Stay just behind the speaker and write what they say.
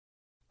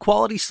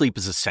Quality sleep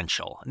is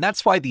essential, and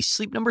that's why the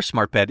Sleep Number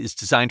Smart Bed is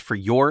designed for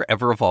your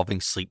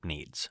ever-evolving sleep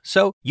needs.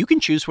 So you can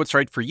choose what's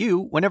right for you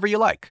whenever you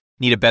like.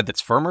 Need a bed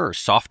that's firmer or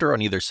softer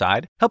on either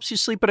side? Helps you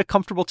sleep at a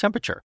comfortable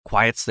temperature.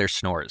 Quiets their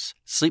snores.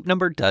 Sleep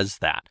Number does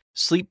that.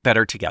 Sleep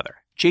better together.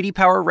 J.D.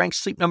 Power ranks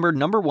Sleep Number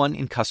 #1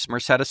 in customer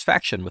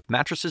satisfaction with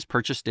mattresses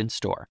purchased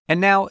in-store.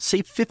 And now,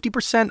 save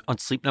 50% on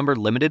Sleep Number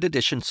limited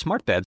edition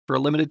smart beds for a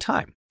limited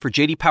time. For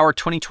J.D. Power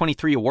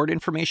 2023 award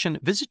information,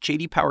 visit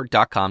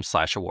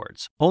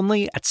jdpower.com/awards.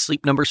 Only at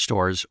Sleep Number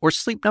stores or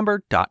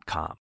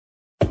sleepnumber.com.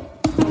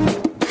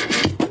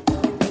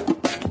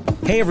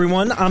 Hey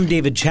everyone, I'm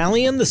David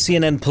Chalian, the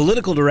CNN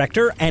political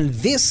director, and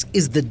this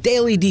is the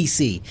Daily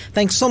DC.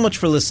 Thanks so much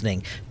for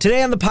listening.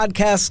 Today on the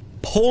podcast,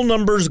 poll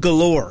numbers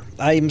galore.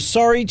 I'm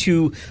sorry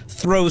to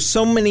throw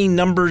so many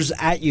numbers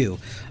at you,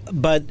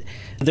 but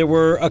there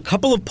were a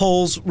couple of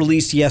polls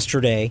released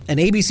yesterday. An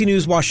ABC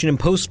News Washington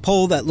Post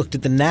poll that looked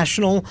at the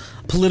national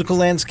political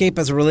landscape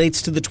as it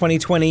relates to the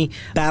 2020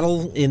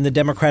 battle in the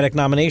Democratic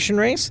nomination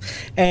race,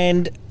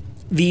 and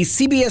the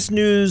CBS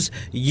News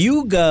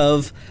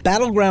YouGov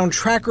battleground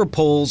tracker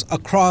polls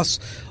across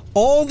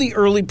all the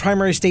early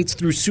primary states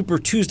through Super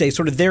Tuesday,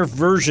 sort of their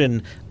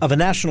version of a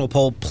national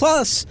poll,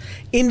 plus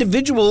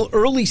individual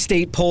early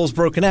state polls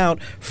broken out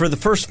for the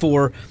first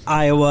four: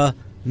 Iowa,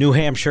 New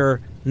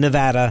Hampshire,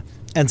 Nevada,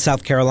 and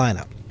South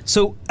Carolina.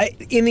 So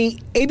in the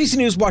ABC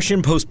News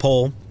Washington Post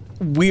poll,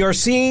 we are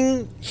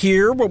seeing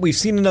here what we've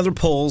seen in other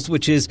polls,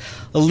 which is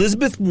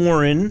Elizabeth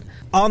Warren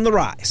on the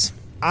rise.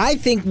 I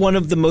think one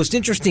of the most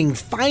interesting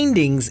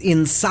findings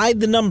inside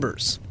the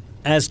numbers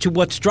as to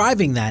what's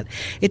driving that,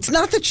 it's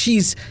not that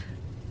she's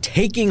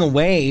taking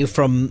away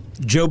from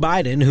Joe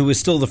Biden, who is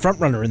still the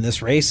frontrunner in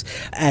this race,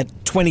 at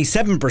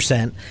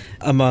 27%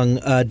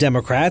 among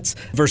Democrats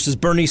versus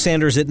Bernie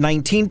Sanders at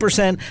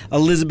 19%,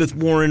 Elizabeth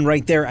Warren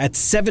right there at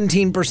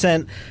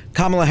 17%,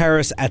 Kamala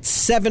Harris at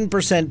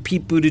 7%,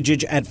 Pete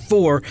Buttigieg at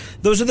 4%.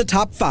 Those are the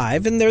top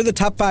five, and they're the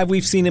top five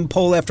we've seen in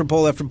poll after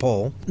poll after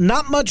poll.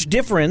 Not much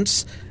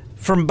difference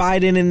from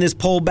Biden in this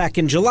poll back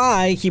in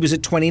July. He was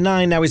at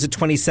 29, now he's at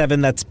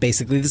 27. That's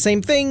basically the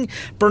same thing.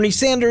 Bernie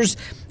Sanders,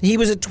 he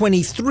was at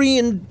 23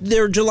 in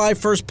their July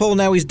 1st poll,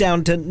 now he's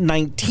down to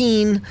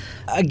 19.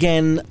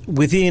 Again,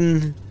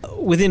 within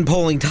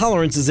polling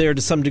tolerances there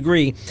to some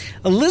degree.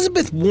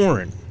 Elizabeth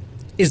Warren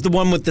is the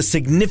one with the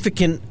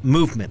significant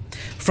movement.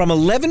 From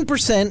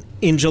 11%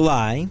 in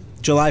July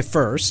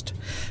 1st,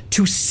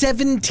 to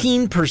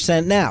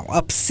 17% now,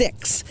 up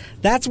 6.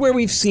 That's where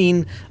we've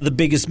seen the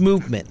biggest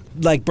movement.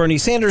 Like Bernie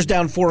Sanders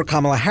down 4,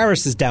 Kamala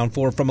Harris is down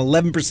 4, from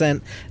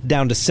 11%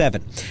 down to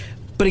 7.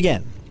 But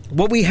again,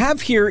 what we have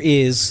here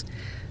is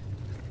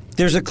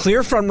there's a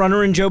clear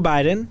frontrunner in Joe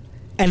Biden,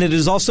 and it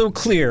is also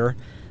clear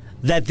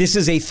that this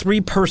is a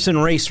 3-person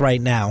race right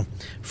now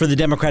for the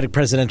Democratic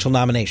presidential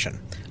nomination,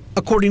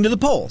 according to the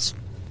polls.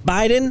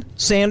 Biden,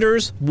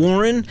 Sanders,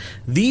 Warren,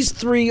 these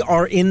three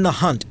are in the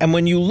hunt. And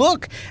when you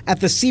look at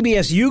the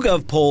CBS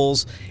YouGov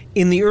polls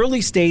in the early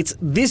states,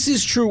 this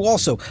is true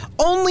also.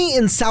 Only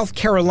in South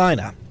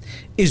Carolina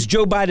is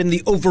Joe Biden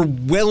the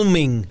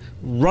overwhelming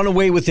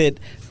run-away-with-it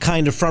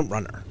kind of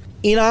frontrunner.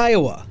 In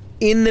Iowa,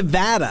 in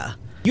Nevada,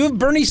 you have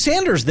Bernie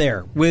Sanders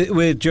there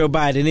with Joe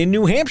Biden. In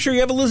New Hampshire,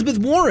 you have Elizabeth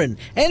Warren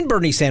and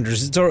Bernie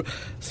Sanders. It's a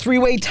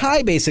 3-way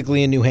tie,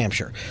 basically, in New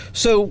Hampshire.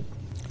 So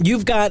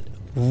you've got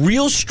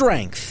real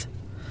strength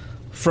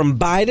from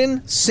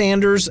Biden,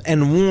 Sanders,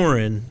 and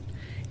Warren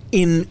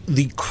in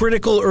the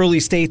critical early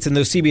states in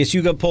those CBS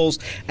YouGov polls,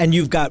 and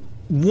you've got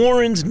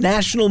Warren's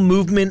national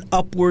movement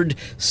upward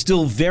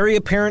still very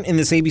apparent in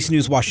this ABC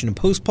News Washington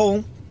Post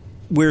poll,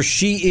 where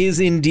she is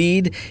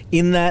indeed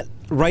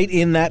right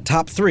in that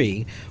top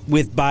 3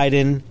 with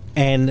Biden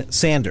and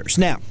Sanders.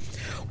 Now,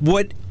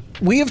 what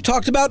we have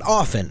talked about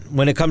often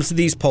when it comes to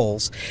these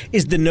polls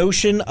is the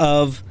notion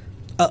of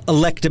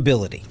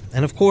electability.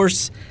 And of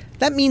course,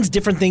 that means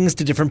different things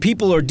to different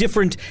people, or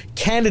different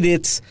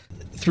candidates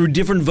through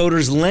different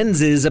voters'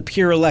 lenses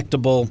appear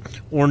electable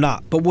or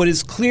not. But what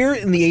is clear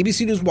in the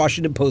ABC News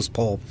Washington Post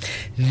poll,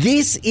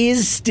 this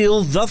is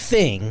still the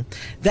thing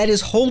that is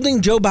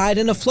holding Joe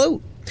Biden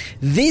afloat.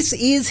 This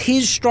is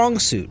his strong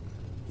suit.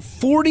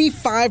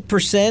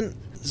 45%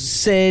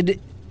 said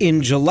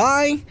in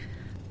July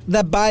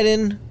that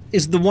Biden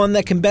is the one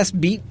that can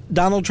best beat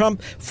Donald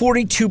Trump.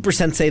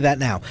 42% say that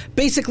now.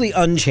 Basically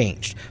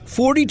unchanged.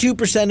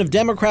 42% of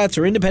Democrats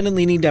or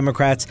independent-leaning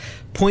Democrats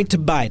point to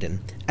Biden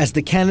as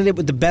the candidate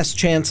with the best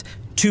chance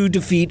to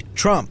defeat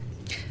Trump.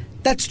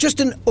 That's just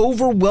an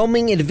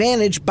overwhelming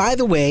advantage, by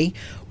the way,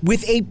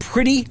 with a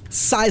pretty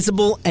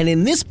sizable, and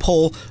in this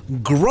poll,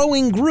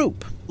 growing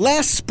group.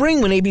 Last spring,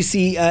 when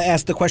ABC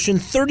asked the question,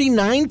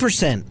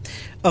 39%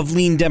 of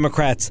lean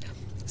Democrats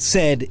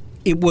said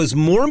it was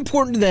more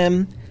important to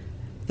them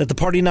that the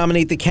party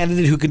nominate the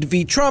candidate who could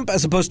defeat Trump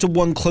as opposed to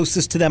one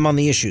closest to them on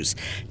the issues.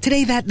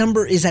 Today, that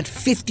number is at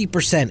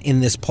 50%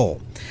 in this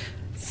poll.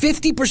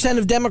 50%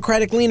 of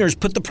Democratic leaners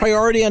put the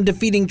priority on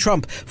defeating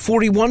Trump.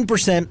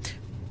 41%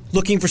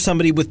 looking for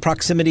somebody with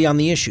proximity on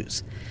the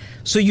issues.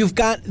 So you've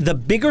got the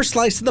bigger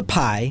slice of the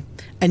pie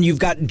and you've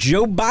got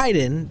Joe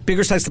Biden,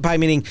 bigger slice of the pie,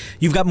 meaning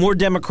you've got more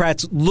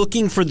Democrats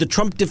looking for the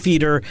Trump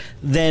defeater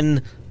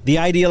than the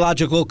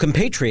ideological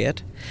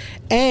compatriot,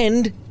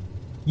 and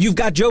you've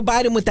got Joe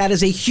Biden with that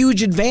as a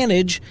huge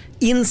advantage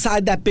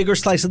inside that bigger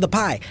slice of the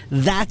pie.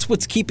 That's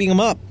what's keeping him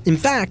up. In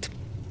fact,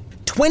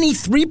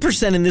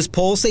 23% in this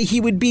poll say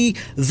he would be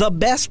the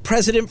best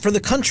president for the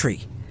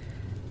country.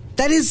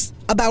 That is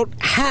about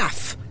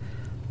half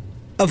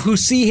of who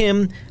see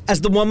him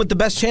as the one with the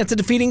best chance of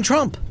defeating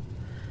Trump.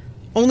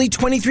 Only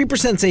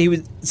 23% say he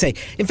would say.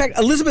 In fact,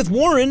 Elizabeth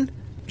Warren,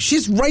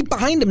 she's right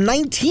behind him.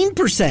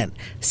 19%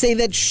 say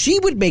that she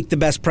would make the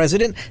best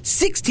president.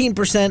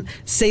 16%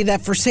 say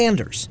that for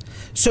Sanders.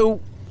 So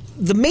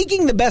the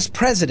making the best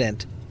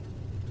president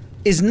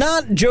is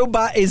not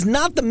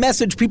the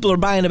message people are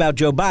buying about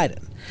Joe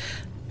Biden.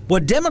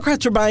 What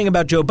Democrats are buying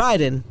about Joe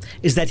Biden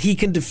is that he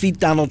can defeat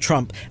Donald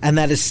Trump, and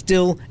that is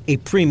still a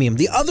premium.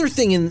 The other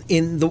thing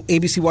in the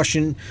ABC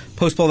Washington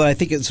Post poll that I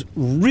think is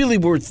really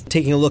worth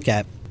taking a look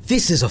at,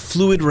 this is a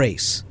fluid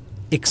race,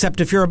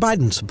 except if you're a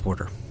Biden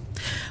supporter.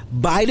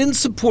 Biden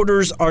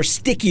supporters are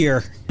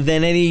stickier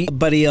than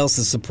anybody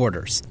else's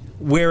supporters,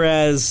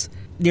 whereas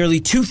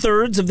nearly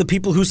 2/3 of the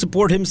people who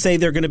support him say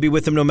they're going to be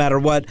with him no matter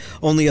what.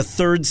 Only a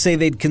third say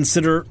they'd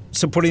consider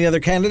supporting the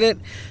other candidate.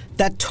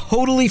 That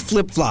totally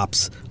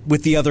flip-flops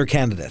with the other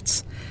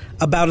candidates.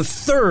 About a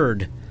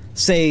third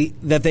say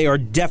that they are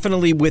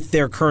definitely with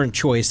their current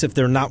choice if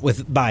they're not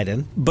with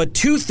Biden, but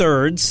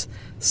 2/3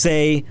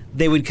 say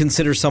they would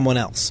consider someone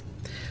else.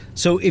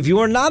 So if you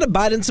are not a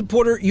Biden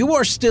supporter, you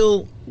are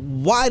still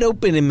wide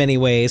open in many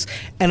ways,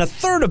 and a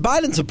third of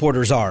Biden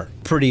supporters are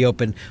pretty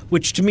open,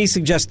 which to me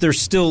suggests there's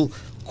still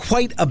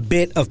quite a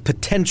bit of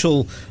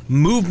potential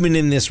movement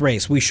in this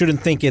race. We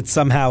shouldn't think it's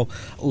somehow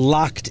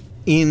locked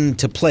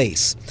into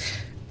place.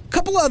 A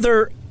couple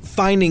other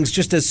findings,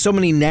 just as so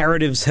many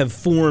narratives have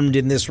formed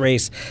in this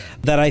race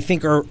that I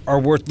think are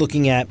worth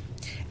looking at.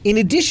 In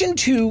addition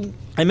to,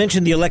 I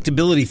mentioned the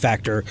electability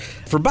factor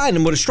for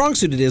Biden, what a strong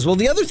suit it is. Well,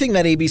 the other thing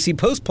that ABC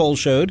Post poll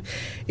showed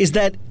is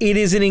that it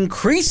is an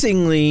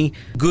increasingly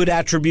good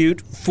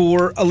attribute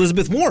for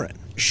Elizabeth Warren.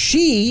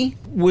 She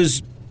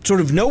was sort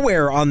of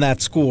nowhere on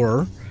that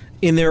score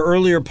in their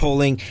earlier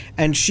polling,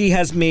 and she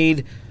has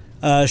made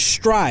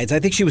strides. I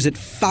think she was at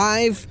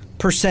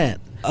 5%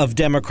 of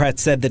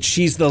Democrats said that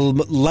she's the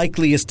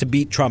likeliest to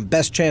beat Trump,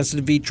 best chance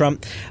to beat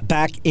Trump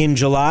back in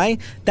July.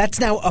 That's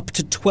now up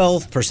to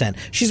 12%.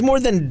 She's more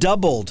than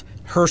doubled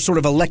her sort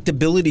of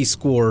electability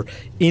score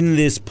in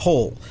this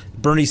poll.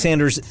 Bernie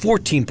Sanders,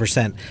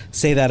 14%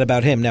 say that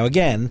about him. Now,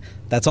 again,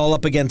 that's all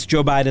up against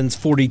Joe Biden's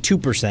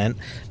 42%,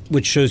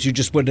 which shows you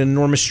just what an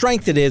enormous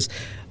strength it is.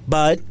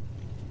 But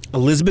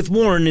Elizabeth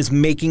Warren is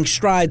making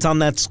strides on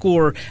that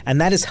score,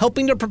 and that is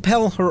helping to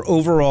propel her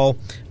overall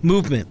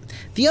movement.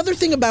 The other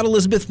thing about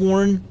Elizabeth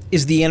Warren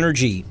is the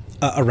energy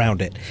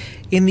around it.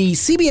 In the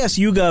CBS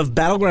YouGov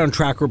Battleground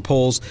Tracker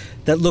polls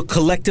that look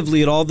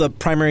collectively at all the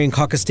primary and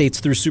caucus states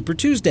through Super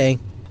Tuesday,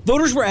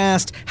 voters were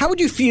asked, how would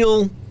you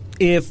feel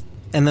if,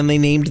 and then they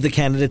named the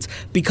candidates,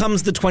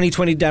 becomes the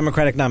 2020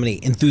 Democratic nominee?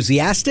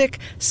 Enthusiastic,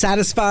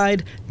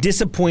 satisfied,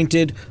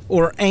 disappointed,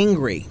 or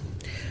angry?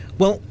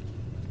 Well,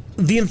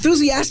 the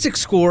enthusiastic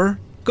score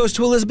goes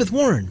to Elizabeth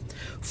Warren.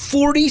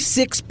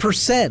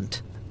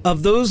 46%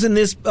 of those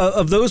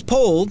of those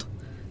polled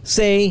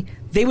say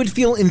they would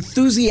feel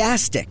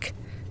enthusiastic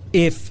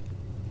if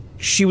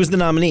she was the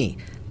nominee.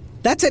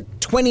 That's at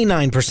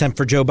 29%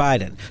 for Joe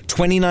Biden,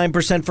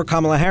 29% for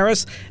Kamala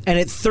Harris, and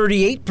at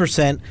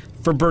 38%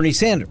 for Bernie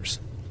Sanders.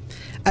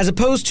 As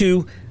opposed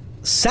to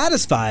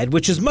satisfied,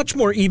 which is much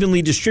more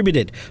evenly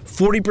distributed.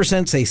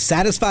 40% say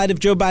satisfied if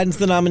Joe Biden's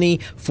the nominee,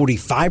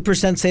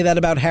 45% say that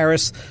about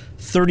Harris,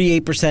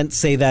 38%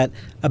 say that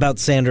about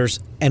Sanders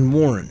and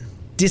Warren.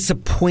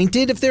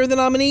 Disappointed if they're the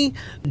nominee,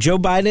 Joe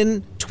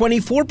Biden,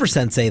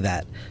 24% say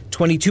that.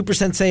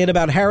 22% say it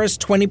about Harris,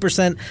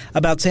 20%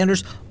 about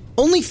Sanders.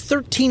 Only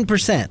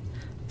 13%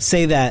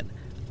 say that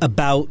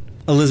about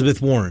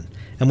Elizabeth Warren.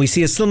 And we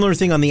see a similar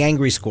thing on the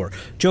angry score.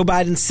 Joe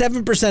Biden,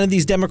 7% of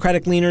these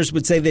Democratic leaners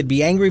would say they'd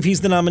be angry if he's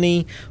the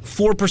nominee.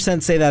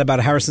 4% say that about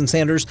Harris and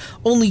Sanders.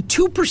 Only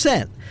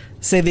 2%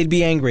 say they'd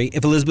be angry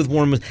if Elizabeth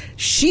Warren was.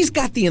 She's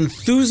got the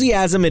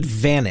enthusiasm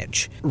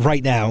advantage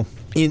right now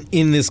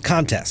in this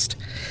contest.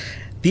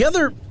 The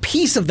other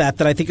piece of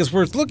that I think is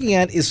worth looking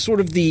at is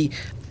sort of the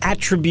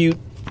attribute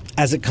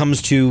as it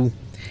comes to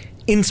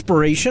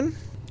inspiration,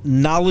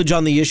 knowledge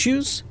on the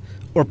issues,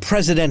 or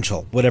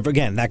presidential, whatever.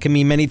 Again, that can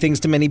mean many things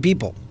to many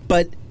people.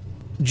 But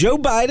Joe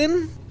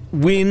Biden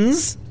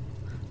wins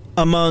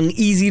among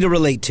easy to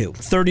relate to.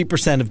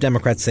 30% of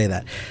Democrats say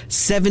that.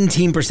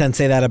 17%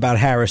 say that about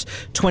Harris.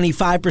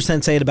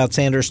 25% say it about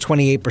Sanders.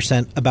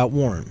 28% about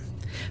Warren.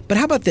 But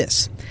how about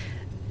this?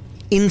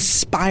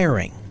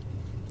 Inspiring.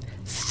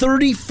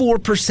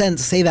 34%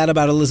 say that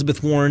about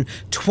Elizabeth Warren.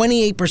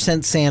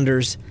 28%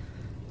 Sanders.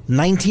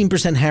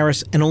 19%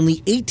 Harris, and only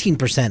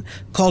 18%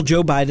 call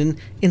Joe Biden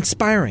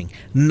inspiring,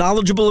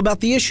 knowledgeable about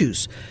the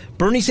issues.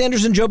 Bernie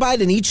Sanders and Joe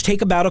Biden each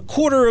take about a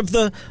quarter of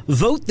the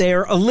vote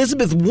there.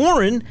 Elizabeth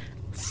Warren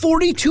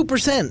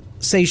 42%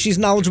 say she's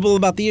knowledgeable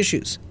about the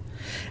issues.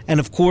 And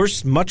of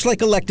course, much like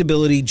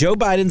electability, Joe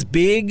Biden's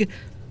big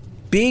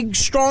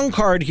strong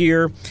card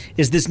here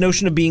is this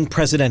notion of being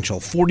presidential.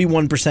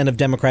 41% of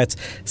Democrats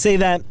say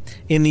that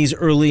in these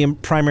early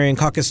primary and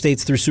caucus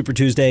states through Super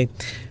Tuesday,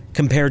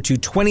 compared to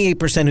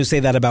 28% who say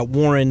that about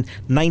Warren,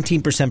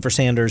 19% for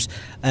Sanders,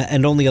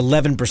 and only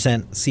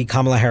 11% see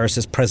Kamala Harris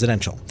as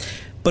presidential.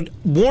 But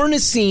Warren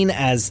is seen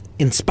as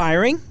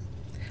inspiring,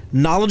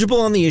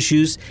 knowledgeable on the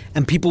issues,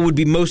 and people would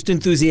be most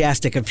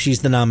enthusiastic if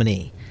she's the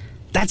nominee.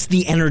 That's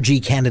the energy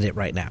candidate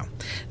right now.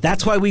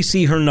 That's why we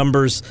see her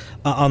numbers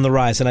on the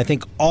rise. And I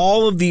think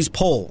all of these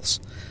polls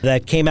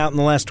that came out in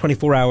the last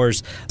 24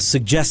 hours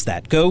suggest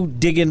that. Go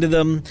dig into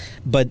them.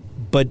 But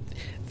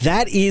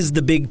that is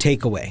the big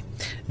takeaway.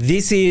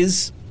 This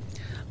is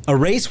a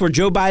race where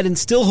Joe Biden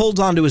still holds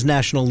on to his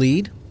national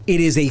lead. It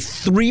is a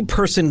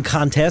three-person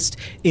contest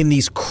in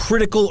these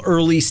critical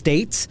early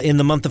states. In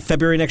the month of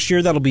February next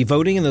year, that'll be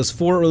voting in those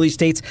four early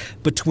states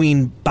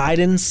between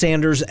Biden,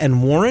 Sanders,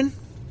 and Warren.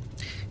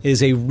 It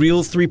is a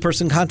real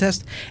three-person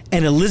contest.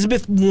 And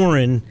Elizabeth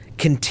Warren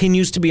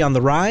continues to be on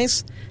the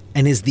rise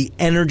and is the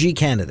energy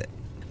candidate.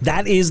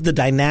 That is the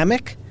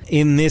dynamic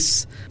in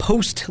this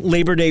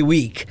post-Labor Day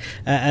week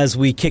as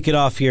we kick it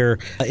off here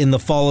in the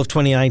fall of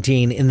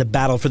 2019 in the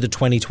battle for the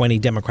 2020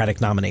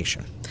 Democratic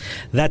nomination.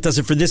 That does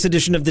it for this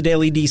edition of the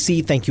Daily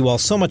DC. Thank you all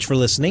so much for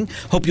listening.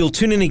 Hope you'll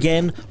tune in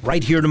again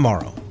right here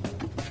tomorrow.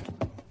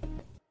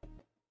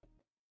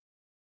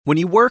 When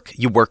you work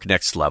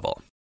next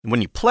level. And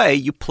when you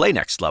play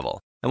next level.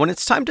 And when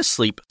it's time to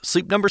sleep,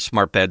 Sleep Number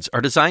smart beds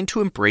are designed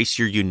to embrace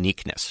your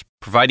uniqueness,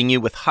 providing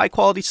you with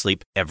high-quality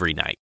sleep every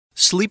night.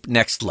 Sleep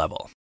next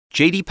level.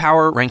 J.D.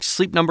 Power ranks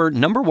Sleep Number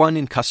 #1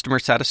 in customer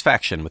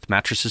satisfaction with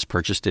mattresses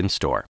purchased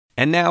in-store.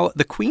 And now,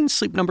 the Queen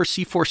Sleep Number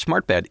C4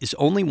 smart bed is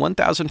only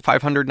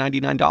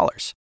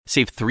 $1,599.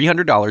 Save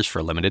 $300 for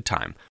a limited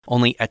time,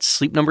 only at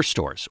Sleep Number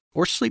stores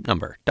or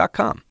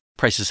sleepnumber.com.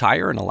 Prices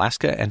higher in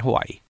Alaska and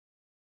Hawaii.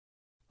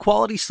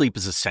 Quality sleep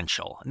is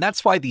essential, and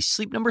that's why the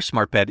Sleep Number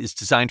smart bed is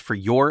designed for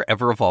your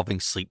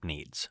ever-evolving sleep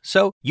needs.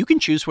 So you can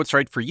choose what's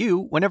right for you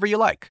whenever you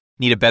like.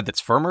 Need a bed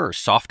that's firmer or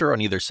softer on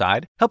either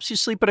side? Helps you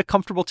sleep at a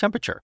comfortable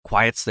temperature.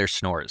 Quiets their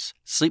snores.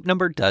 Sleep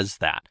Number does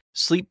that.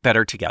 Sleep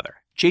better together.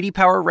 J.D.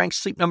 Power ranks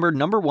Sleep Number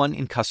 #1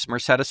 in customer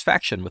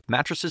satisfaction with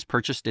mattresses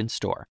purchased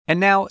in-store. And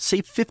now,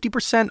 save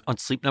 50% on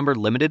Sleep Number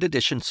limited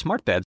edition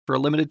smart beds for a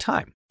limited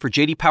time. For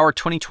J.D. Power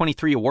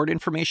 2023 award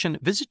information,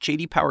 visit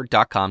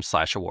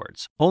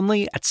jdpower.com/awards.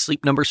 Only at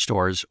Sleep Number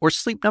stores or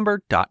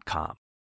sleepnumber.com.